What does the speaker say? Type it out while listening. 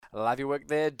Love your work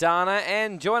there, Dana.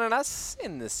 And joining us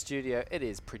in the studio, it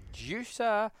is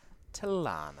producer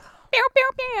Talana. Pew, pew,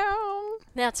 pew.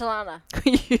 Now, Talana.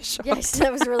 You shocked? Yes,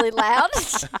 that was really loud.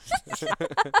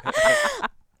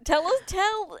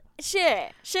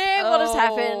 Share what has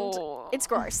happened. Oh. It's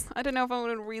gross. I don't know if I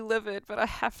want to relive it, but I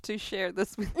have to share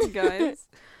this with you guys.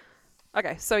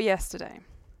 Okay, so yesterday,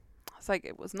 it's like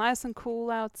it was nice and cool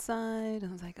outside. I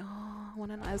was like, oh, I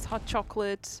want a nice hot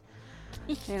chocolate.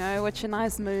 You know, watch a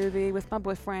nice movie with my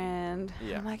boyfriend.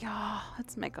 Yeah. I'm like, oh,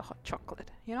 let's make a hot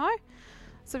chocolate, you know?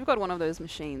 So we've got one of those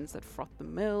machines that froth the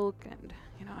milk, and,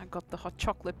 you know, I got the hot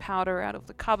chocolate powder out of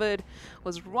the cupboard,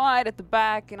 was right at the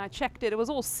back, and I checked it. It was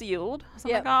all sealed. So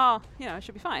Yep. I'm like, oh, you know, it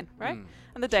should be fine, right?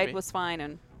 And the Should date be. was fine,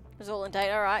 and It was all in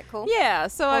date. All right, cool. yeah,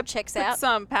 so All I checks put out.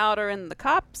 some powder in the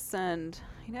cups, and,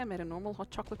 you know, made a normal hot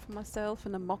chocolate for myself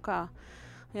and a mocha,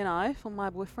 you know, for my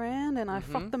boyfriend, and I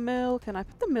frothed the milk, and I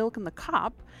put the milk in the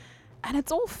cup, and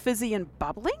it's all fizzy and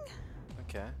bubbling.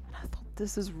 Okay. I thought,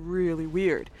 this is really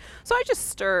weird. So I just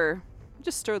stir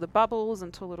the bubbles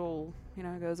until it all, you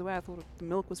know, goes away. I thought the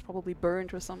milk was probably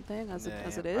burnt or something, as it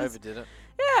is. Overdid it.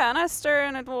 Yeah, and I stir,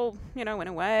 and it all, you know, went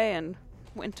away, and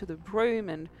went to the room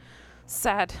and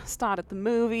started the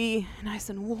movie, nice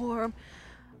and warm,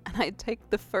 and I take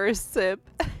the first sip.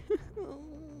 Oh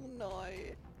no.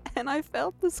 And I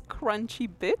felt this crunchy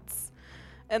bits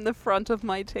in the front of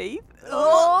my teeth.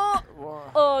 Oh, Whoa.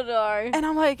 oh no. And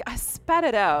I'm like, I spat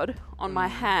it out on my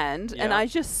hand, and Yeah. I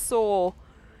just saw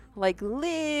like a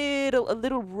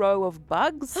little row of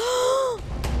bugs.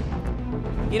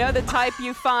 You know, the type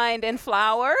you find in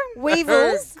flour?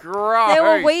 Weevils. Gross. There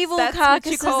were weevil That's what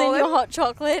you carcasses call in your them? hot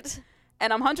chocolate.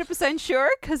 And I'm 100%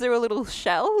 sure because there were little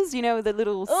shells, you know, the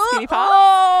little skinny parts.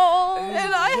 Oh,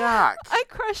 And I Yuck.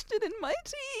 crushed it in my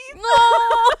teeth. no.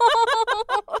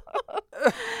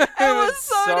 It was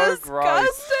so so disgusting.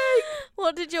 gross.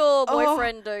 What did your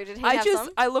boyfriend do? Did he have some?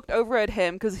 I looked over at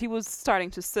him because he was starting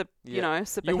to sip, you Yeah. know,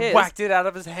 sip You of his. whacked it out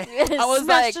of his hand. I was Smashed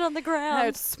like, it on the And ground.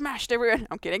 it smashed everywhere.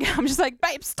 I'm kidding. I'm just like,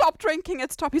 babe, stop drinking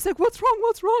it. Stop. He's like, what's wrong?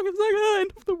 What's wrong? I was like, oh,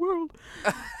 end of the world.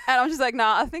 And I'm just like,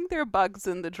 nah, I think there are bugs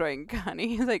in the drink, honey.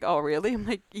 He's like, oh, really? I'm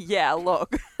like, yeah,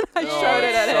 look. I showed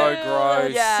it at so him.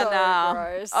 gross. Yeah, So nah.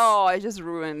 gross. Oh, I just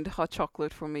ruined hot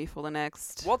chocolate for me for the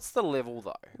next. What's the level,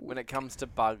 though, when it comes to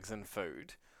bugs in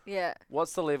food? Yeah.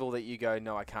 What's the level that you go,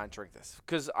 no, I can't drink this?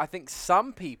 Because I think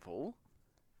some people,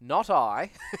 not I,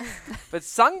 but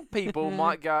some people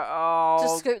might go, oh,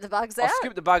 Just scoop the bugs I'll out.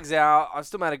 scoop the bugs out. I've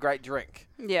still made a great drink.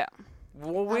 Yeah.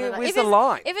 Well, I don't know. where's If the it's-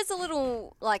 line? If it's a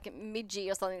little like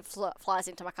midgie or something that flies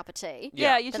into my cup of tea,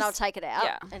 Yeah, you then just. I'll take it out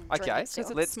yeah. and drink Okay, it still.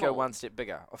 it's let's go small. one step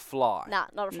bigger. A fly. Nah,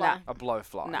 not a Nah. fly. A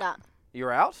blowfly. Nah. Nah.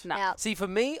 You're out? No. Out. See, for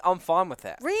me, I'm fine with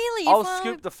that. Really? I'll If I-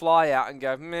 scoop the fly out and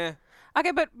go, meh.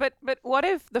 Okay, but what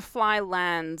if the fly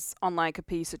lands on like a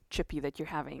piece of chippy that you're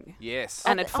having? Yes.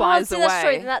 And it Oh, flies see, that's true.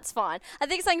 away. Then that's fine. I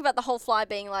think something about the whole fly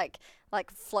being like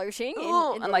floating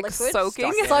Oh, in and the like liquid.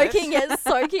 soaking. Stuck in it. Soaking, yes,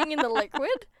 soaking in the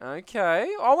liquid.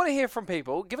 Okay. I want to hear from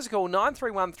people. Give us a call,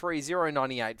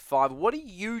 93130985. What do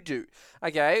you do?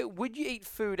 Okay. Would you eat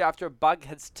food after a bug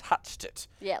has touched it?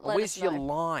 Yeah, let Where's us your know.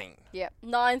 line? Yep,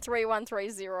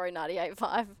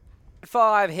 93130985.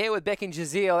 5 here with Beck and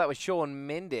Jazeel. That was Shawn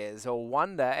Mendes or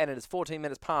Wonder, and it is 14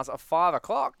 minutes past 5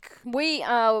 o'clock. We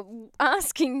are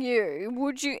asking you,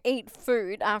 would you eat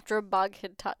food after a bug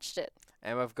had touched it?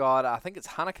 And we've got, I think it's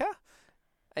Hanukkah.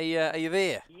 Are you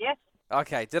there? Yes,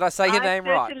 Okay. Did I say your name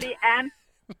I right? certainly am.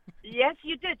 Yes,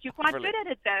 you did. You're quite Brilliant. good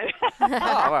at it, though.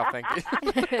 Oh, well, thank you.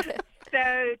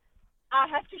 So I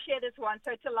have to share this one.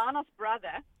 So Talana's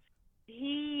brother,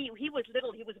 he was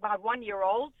little. He was about 1 year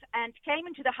old, and came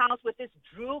into the house with this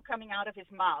drool coming out of his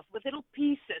mouth with little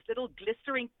pieces, little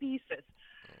glistering pieces.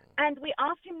 And we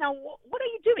asked him, now, what are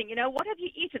you doing? You know, what have you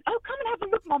eaten? Oh, come and have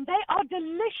a look, Mom. They are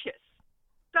delicious.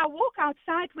 So I walk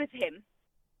outside with him,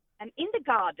 and in the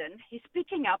garden, he's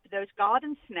picking up those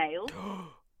garden snails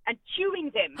and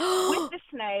chewing them with the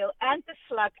snail and the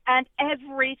slug and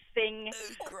everything.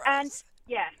 And,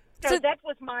 yeah, so So- that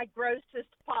was my grossest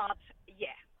part.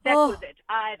 Yeah, that Oh. was it.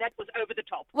 That was over the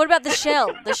top. What about the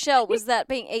shell? The shell, was that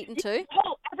being eaten too?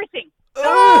 Whole, everything.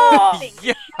 Oh,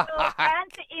 Everything. The shell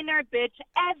and the inner bit,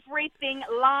 everything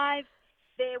live.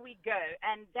 There we go.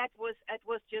 And it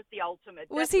was just the ultimate.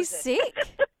 Was That he it. sick?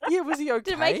 Yeah, was he okay?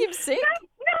 Did it make him sick?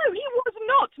 No, he was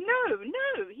not. No,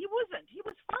 he wasn't. He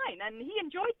was fine, and he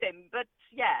enjoyed them. But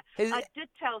yeah, Has- I did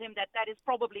tell him that is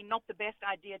probably not the best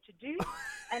idea to do.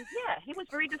 And yeah, he was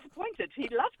very disappointed. He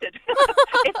loved it.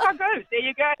 Escargots, there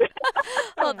you go.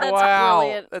 Oh, that's wow,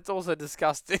 brilliant. that's also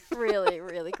disgusting. Really,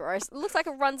 really gross. It looks like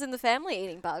it runs in the family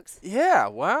eating bugs. Yeah,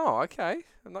 wow, okay.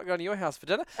 I'm not going to your house for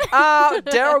dinner.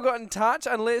 Daryl got in touch.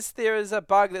 Unless there is a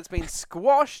bug that's been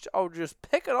squashed, I'll just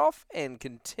pick it off and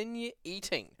continue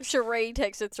eating. Cherie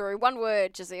texted through. One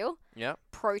word, Giselle. Yep.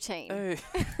 Protein.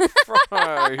 Ew.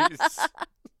 Gross.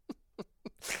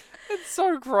 It's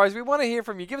so gross. We want to hear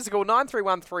from you. Give us a call,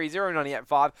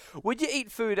 93130985. Would you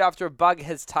eat food after a bug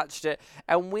has touched it?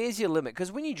 And where's your limit? Because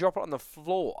when you drop it on the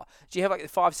floor, do you have like the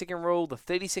 5-second rule, the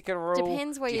 30-second rule?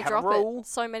 Depends where Do you have a drop rule? it.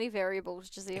 So many variables,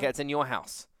 Giselle. Okay, it's in your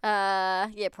house.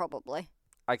 Yeah, probably.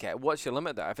 Okay, what's your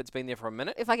limit though? If it's been there for a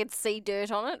minute? If I could see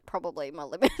dirt on it, probably my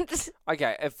limit.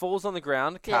 Okay, it falls on the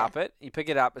ground, Yeah. carpet, you pick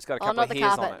it up, it's got a Oh, couple not of the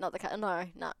hairs carpet. on it. Not the carpet. No,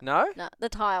 no, No? no. The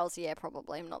tiles, yeah,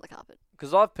 probably. Not the carpet.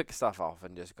 Because I've picked stuff off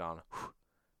and just gone,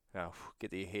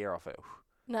 get the hair off it,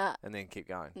 Nah, and then keep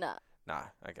going. nah. No,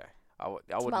 okay. I It's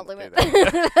my wouldn't do limit.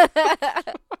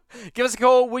 that. Give us a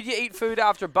call. Would you eat food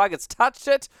after a bug has touched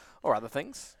it? Or other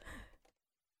things?